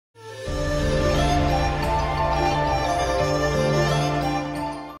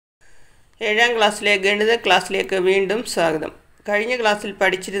ഏഴാം ക്ലാസ്സിലെ ഗണിത ക്ലാസ്സിലേക്ക് വീണ്ടും സ്വാഗതം. കഴിഞ്ഞ ക്ലാസ്സിൽ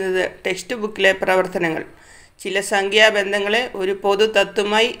പഠിച്ചിരുന്നത് ടെക്സ്റ്റ് ബുക്കിലെ പ്രവർത്തനങ്ങൾ. ചില സംഖ്യാബന്ധങ്ങളെ ഒരു പൊതു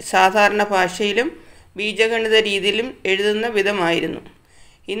തത്വമായി സാധാരണ ഭാഷയിലും ബീജഗണിത രീതിയിലും എഴുതുന്ന വിധമായിരുന്നു.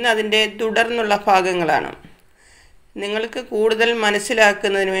 ഇന്ന് അതിൻ്റെ തുടർന്നുള്ള ഭാഗങ്ങളാണ്. നിങ്ങൾക്ക് കൂടുതൽ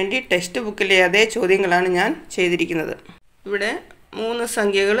മനസ്സിലാക്കുന്നതിന് വേണ്ടി ടെക്സ്റ്റ് ബുക്കിലെ അതേ ചോദ്യങ്ങളാണ് ഞാൻ ചെയ്തിരിക്കുന്നത്. ഇവിടെ 3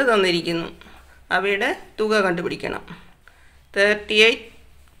 സംഖ്യകൾ തന്നിരിക്കുന്നു. അവയുടെ തുക കണ്ടുപിടിക്കണം. 38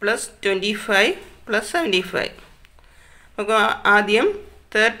 + 25 + 75. അപ്പോൾ ആദ്യം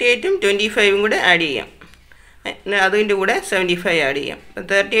 38ഉം 25ഉം കൂടെ ആഡ് ചെയ്യാം. അതിൻ്റെ കൂടെ 75 ആഡ് ചെയ്യാം. അപ്പം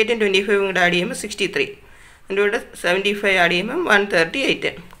 38ഉം 25ഉം കൂടെ ആഡ് ചെയ്യുമ്പോൾ 63. അതിൻ്റെ കൂടെ 75 ആഡ് ചെയ്യുമ്പോൾ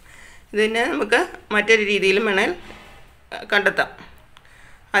 138. ഇതിനെ നമുക്ക് മറ്റൊരു രീതിയിലും വേണേൽ കണ്ടെത്താം.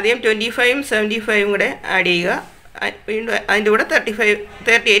 ആദ്യം 25ഉം 75ഉം കൂടെ ആഡ് ചെയ്യുക. വീണ്ടും അതിൻ്റെ കൂടെ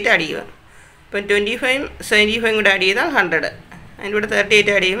 38 ആഡ് ചെയ്യുക. അപ്പം 25ഉം 75ഉം കൂടെ ആഡ് ചെയ്താൽ 100. അതിൻ്റെ കൂടെ 38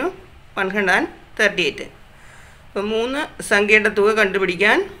 ആഡ് ചെയ്യുമ്പോൾ 138. അപ്പോൾ 3 സംഖ്യയുടെ തുക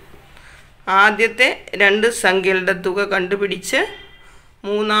കണ്ടുപിടിക്കാൻ ആദ്യത്തെ 2 സംഖ്യകളുടെ തുക കണ്ടുപിടിച്ച്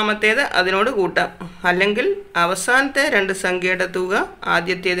മൂന്നാമത്തേത് അതിനോട് കൂട്ടാം. അല്ലെങ്കിൽ അവസാനത്തെ 2 സംഖ്യയുടെ തുക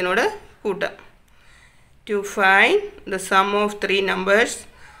ആദ്യത്തേതിനോട് കൂട്ടാം. To find the sum of 3 numbers,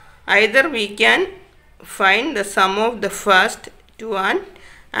 either we can find the sum of the first 2 and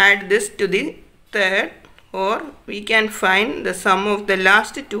add this to the third, or we can find the sum of the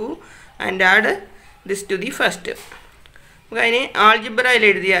last 2 and add this to the first. അതിന് ആൾജിബ്രയിൽ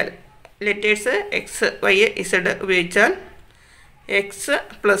എഴുതിയാൽ letters X Y Z ഉപയോഗിച്ചാൽ X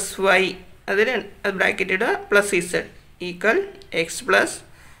plus Y അതിൽ bracket ഇടുക plus Z equal X plus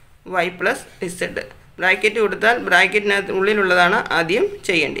Y plus Z. Bracket കൊടുത്താൽ ബ്രാക്കറ്റിനകത്ത് ഉള്ളിലുള്ളതാണ് ആദ്യം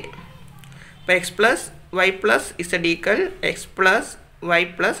ചെയ്യേണ്ടത്. അപ്പോൾ X plus Y plus Z equal X plus Y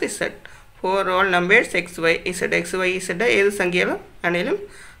plus Z for all numbers X Y Z ഏത് സംഖ്യകളും ആണെങ്കിലും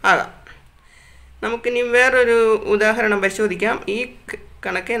ആകാം. നമുക്കിനി വേറൊരു ഉദാഹരണം പരിശോധിക്കാം. ഈ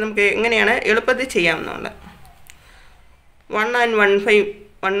കണക്ക് നമുക്ക് എങ്ങനെയാണ് എളുപ്പത്തിൽ ചെയ്യാമെന്നുള്ളത്. 1 and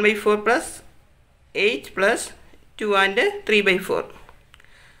 1/4 + 8 + 2 and 3/4.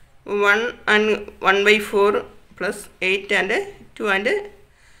 1 and 1/4 + 8 and 2 and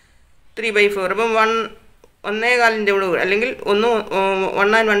 3/4. അപ്പം 1.25 കൂടെ അല്ലെങ്കിൽ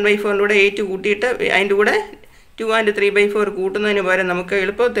 1 and 1/4 കൂടെ 8 കൂട്ടിയിട്ട് അതിൻ്റെ കൂടെ 2 and 3/4 കൂട്ടുന്നതിന് പകരം നമുക്ക്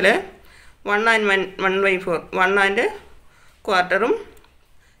എളുപ്പത്തിൽ 1 and 1/4 1 and 1/4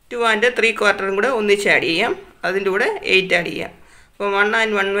 2 and 3/4 കൂടെ ഒന്നിച്ച് ആഡ് ചെയ്യാം. അതിൻ്റെ കൂടെ 8 ആഡ് ചെയ്യാം. അപ്പോൾ 1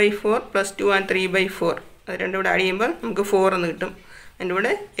 and 1/4 + 2 and 3/4 അത് രണ്ടും കൂടെ ആഡ് ചെയ്യുമ്പോൾ നമുക്ക് 4 എന്ന് കിട്ടും. അതിൻ്റെ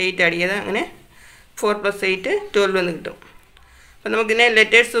കൂടെ 8 ആഡ് ചെയ്താൽ അങ്ങനെ 4 + 8 12 എന്ന് കിട്ടും. അപ്പോൾ നമുക്കിതിനെ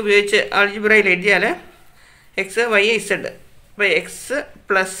ലെറ്റേഴ്സ് ഉപയോഗിച്ച് ആൾജിബ്രയിൽ എഴുതിയാൽ എക്സ് വൈ ഇസഡ്. അപ്പോൾ X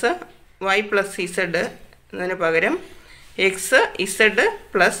plus Y plus Z എന്നതിന് പകരം എക്സ് ഇസഡ്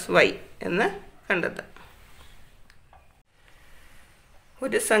പ്ലസ് വൈ എന്ന് കണ്ടെത്താം.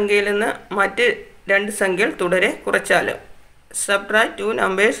 ഒരു സംഖ്യയിൽ നിന്ന് മറ്റ് 2 സംഖ്യകൾ തുടരെ കുറച്ചാലോ. Subtract 2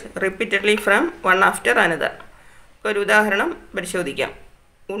 numbers repeatedly from one after another. ഒരു ഉദാഹരണം പരിശോധിക്കാം.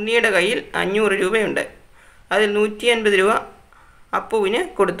 ഉണ്ണിയുടെ കയ്യിൽ 500 രൂപയുണ്ട്. അതിൽ 150 രൂപ അപ്പുവിന്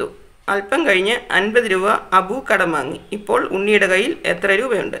കൊടുത്തു. അല്പം കഴിഞ്ഞ് 50 രൂപ അബു കടം വാങ്ങി. ഇപ്പോൾ ഉണ്ണിയുടെ കയ്യിൽ എത്ര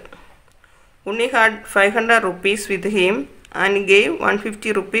രൂപയുണ്ട്? ഉണ്ണി had 500 rupees with him and gave 150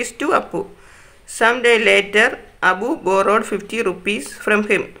 rupees to Appu. Some day later, Abu borrowed 50 rupees from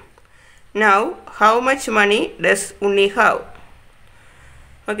him. Now, how much money does Unni have?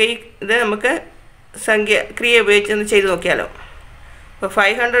 Okay, ഇത് നമുക്ക് ക്രിയ ഉപയോഗിച്ചൊന്ന് ചെയ്ത് നോക്കിയാലോ. അപ്പോൾ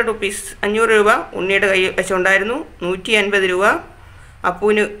 500 rupees 500 രൂപ ഉണ്ണിയുടെ കയ്യിൽ വെച്ചുണ്ടായിരുന്നു. 150 രൂപ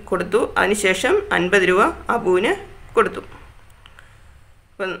അപ്പുവിന് കൊടുത്തു. അതിനുശേഷം 50 രൂപ അബുവിന് കൊടുത്തു.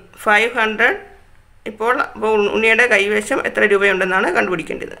 അപ്പം 500 ഇപ്പോൾ ഉണ്ണിയുടെ കൈവശം എത്ര രൂപയുണ്ടെന്നാണ്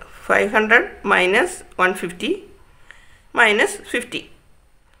കണ്ടുപിടിക്കേണ്ടത്. 500 - 150 - 50.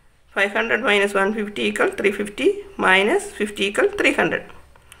 500 - 150 = 350 - 50 = 300.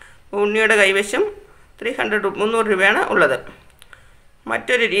 ഉണ്ണിയുടെ കൈവശം 300 രൂപയാണ് ഉള്ളത്.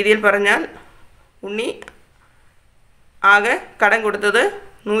 മറ്റൊരു രീതിയിൽ പറഞ്ഞാൽ ഉണ്ണി ആകെ കടം കൊടുത്തത്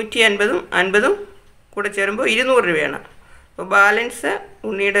 150ഉം 50ഉം കൂടെ ചേരുമ്പോൾ 200 രൂപയാണ്. അപ്പോൾ ബാലൻസ്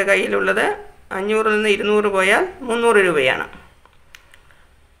ഉണ്ണിയുടെ കയ്യിലുള്ളത് 500-ൽ നിന്ന് 200 പോയാൽ 300 രൂപയാണ്.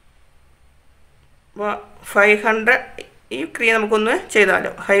 അപ്പോൾ 500 ഈ ക്രിയ നമുക്കൊന്ന്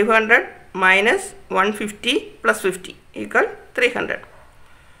ചെയ്താലോ. 500 - 150 + 50 = 300.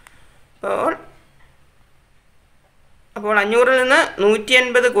 അപ്പോൾ 500-ൽ നിന്ന്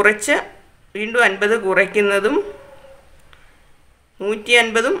 150 കുറച്ച് വീണ്ടും 50 കുറയ്ക്കുന്നതും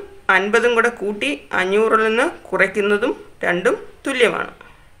 150ഉം 50ഉം കൂടെ കൂട്ടി 500-ൽ നിന്ന് കുറയ്ക്കുന്നതും രണ്ടും തുല്യമാണ്.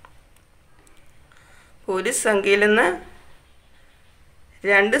 ഒരു സംഖ്യയിൽ നിന്ന്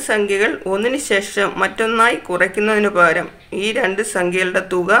രണ്ട് സംഖ്യകൾ ഒന്നിന് ശേഷം മറ്റൊന്നായി കുറയ്ക്കുന്നതിന് പകരം ഈ രണ്ട് സംഖ്യകളുടെ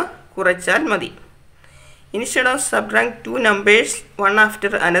തുക കുറച്ചാൽ മതി. Instead of subtract two numbers one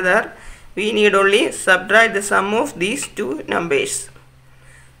after another, we need only subtract the sum of these two numbers.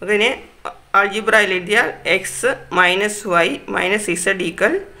 അങ്ങനെ ആൾജിബ്രയിൽ എഴുതിയാൽ x minus y minus z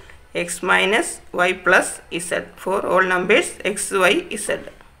equal x minus y plus z for all numbers x, y, z.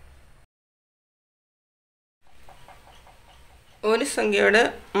 ഒരു സംഖ്യയോട്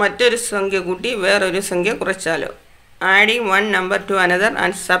മറ്റൊരു സംഖ്യ കൂട്ടി വേറൊരു സംഖ്യ കുറച്ചാലോ. Adding one number two another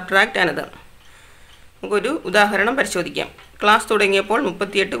and subtract another. നമുക്കൊരു ഉദാഹരണം പരിശോധിക്കാം. ക്ലാസ് തുടങ്ങിയപ്പോൾ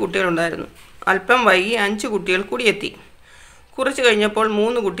 38 കുട്ടികളുണ്ടായിരുന്നു. അല്പം വൈകി 5 കുട്ടികൾ കൂടി എത്തി. കുറച്ച് കഴിഞ്ഞപ്പോൾ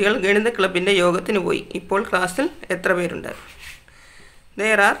 3 കുട്ടികൾ ഗണിത ക്ലബിൻ്റെ യോഗത്തിന് പോയി. ഇപ്പോൾ ക്ലാസ്സിൽ എത്ര പേരുണ്ട്?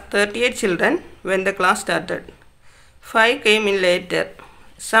 There are 38 children when the class started. 5 came in later.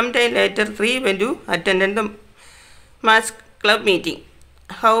 Sometime later 3 went to attend the maths club meeting.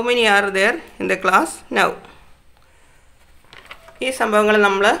 How many are there in the class now? ഈ സംഭവങ്ങൾ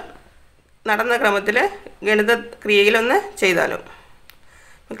നമ്മൾ നടന്ന ക്രമത്തിൽ ഗണിത ക്രിയയിലൊന്ന് ചെയ്താലോ.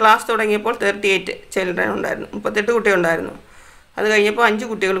 ക്ലാസ് തുടങ്ങിയപ്പോൾ 38 ചിൽഡ്രൻ ഉണ്ടായിരുന്നു, 38 കുട്ടികളുണ്ടായിരുന്നു. അത് കഴിഞ്ഞപ്പോൾ 5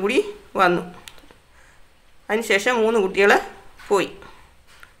 കുട്ടികൾ കൂടി വന്നു. അതിനുശേഷം 3 കുട്ടികൾ പോയി.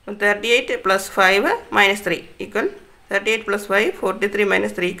 38 plus 5 minus 3 equal 38 plus 5 43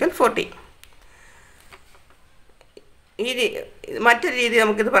 minus 3 equal 40. മറ്റൊരു രീതി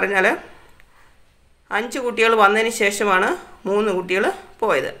നമുക്കിത് പറഞ്ഞാൽ 5 കുട്ടികൾ വന്നതിന് ശേഷമാണ് 3 കുട്ടികൾ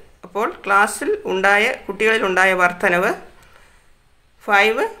പോയത്. അപ്പോൾ കുട്ടികളിലുണ്ടായ വർധനവ്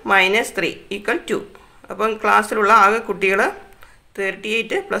 5 minus 3 equal 2. അപ്പം ക്ലാസ്സിലുള്ള ആകെ കുട്ടികൾ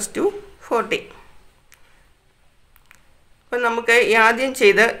 38 plus 2 40. അപ്പം നമുക്ക് ഈ ആദ്യം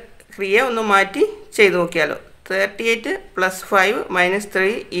ചെയ്ത ക്രിയ ഒന്ന് മാറ്റി ചെയ്ത് നോക്കിയാലോ. 38 plus 5 minus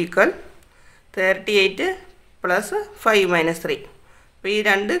 3 equal 38 plus 5 minus 3. അപ്പോൾ ഈ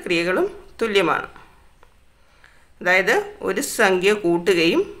രണ്ട് ക്രിയകളും തുല്യമാണ്. അതായത് ഒരു സംഖ്യ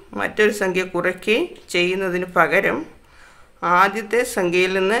കൂട്ടുകയും മറ്റൊരു സംഖ്യ കുറയ്ക്കുകയും ചെയ്യുന്നതിന് പകരം ആദ്യത്തെ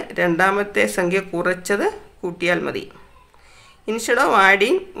സംഖ്യയിൽ നിന്ന് രണ്ടാമത്തെ സംഖ്യ കുറച്ചത് കൂട്ടിയാൽ മതി. Instead of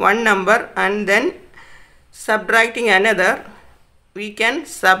adding one number and then subtracting another, we can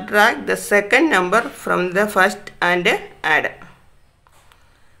subtract the second number from the first and add.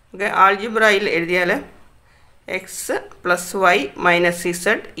 Okay, algebraയിൽ എഴുതിയാൽ x plus y minus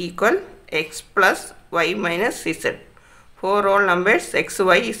z equal x plus y minus z for all numbers x,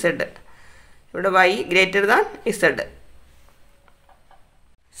 y, z. ഇവിടെ y greater than z.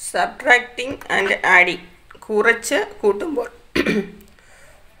 Subtracting and adding, കുറച്ച് കൂട്ടുമ്പോൾ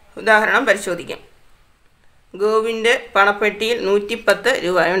ഉദാഹരണം പരിശോധിക്കാം. ഗോവിൻ്റെ പണപ്പെട്ടിയിൽ 110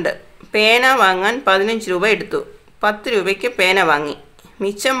 രൂപയുണ്ട്. പേന വാങ്ങാൻ 15 രൂപ എടുത്തു. 10 രൂപയ്ക്ക് പേന വാങ്ങി.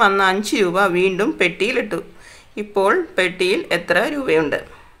 മിച്ചം വന്ന 5 രൂപ വീണ്ടും പെട്ടിയിലിട്ടു. ഇപ്പോൾ പെട്ടിയിൽ എത്ര രൂപയുണ്ട്?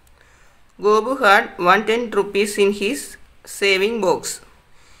 Gopu had 110 rupees in his saving box.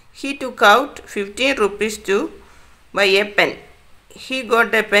 He took out 15 rupees to buy a pen. He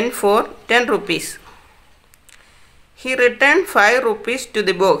got a pen for 10 rupees. He returned 5 rupees to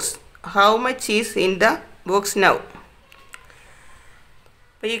the box. How much is in the box now?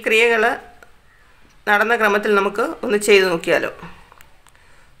 അപ്പോൾ ഈ ക്രിയകൾ നടന്ന ക്രമത്തിൽ നമുക്ക് ഒന്ന് ചെയ്ത് നോക്കിയാലോ.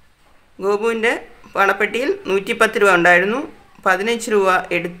 ഗോപുവിൻ്റെ പണപ്പെട്ടിയിൽ 110 രൂപ ഉണ്ടായിരുന്നു. 15 രൂപ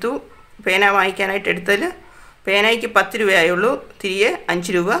എടുത്തു. പേന വാങ്ങിക്കാനായിട്ട് എടുത്തതിൽ പേനയ്ക്ക് 10 രൂപയായുള്ളൂ. തിരികെ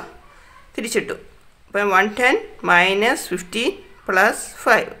 5 രൂപ തിരിച്ചിട്ടു. അപ്പം 110 minus 15 plus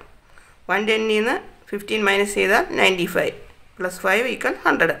 5. 110 നിന്ന് 15 മൈനസ് ചെയ്താൽ 95 plus 5 equal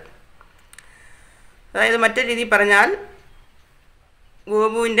 100. അതായത് മറ്റൊരു രീതി പറഞ്ഞാൽ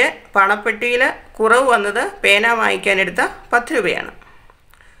ഗോപുവിൻ്റെ പണപ്പെട്ടിയിൽ കുറവ് വന്നത് പേന വാങ്ങിക്കാനെടുത്ത 10 രൂപയാണ്.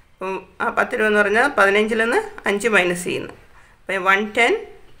 അപ്പം ആ 10 രൂപ എന്ന് പറഞ്ഞാൽ 15 നിന്ന് 5 മൈനസ് ചെയ്യുന്നു. അപ്പം 110,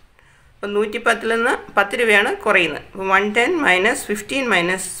 110 നിന്ന് 10 രൂപയാണ് കുറയുന്നത്. അപ്പം 110 minus 15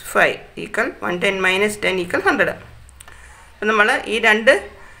 minus 5 equal 110 minus 10 equal 100. അപ്പം നമ്മൾ ഈ രണ്ട്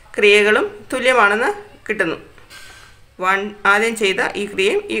ക്രിയകളും തുല്യമാണെന്ന് കിട്ടുന്നു. ആദ്യം ചെയ്ത ഈ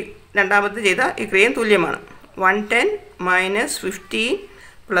ക്രിയയും രണ്ടാമത് ചെയ്ത ഈ ക്രിയയും തുല്യമാണ്. 110 minus 15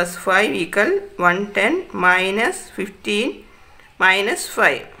 plus 5 equal 110 minus 15 minus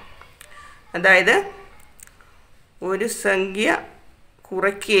 5. അതായത് ഒരു സംഖ്യ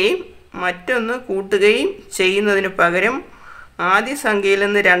കുറയ്ക്കുകയും മറ്റൊന്ന് കൂട്ടുകയും ചെയ്യുന്നതിന് പകരം ആദ്യ സംഖ്യയിൽ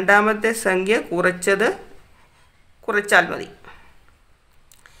നിന്ന് രണ്ടാമത്തെ സംഖ്യ കുറച്ചാൽ മതി.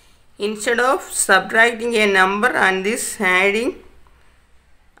 Instead of subtracting a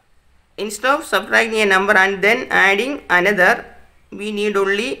number and then adding another, we need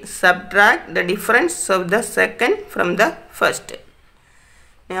only subtract the difference of the second from the first.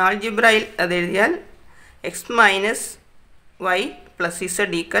 ആൾജിബ്രയിൽ അത് എഴുതിയാൽ x minus y plus z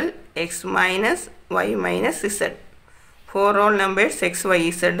equal x minus y minus z. For all numbers x,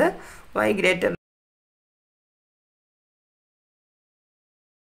 y, z, y greater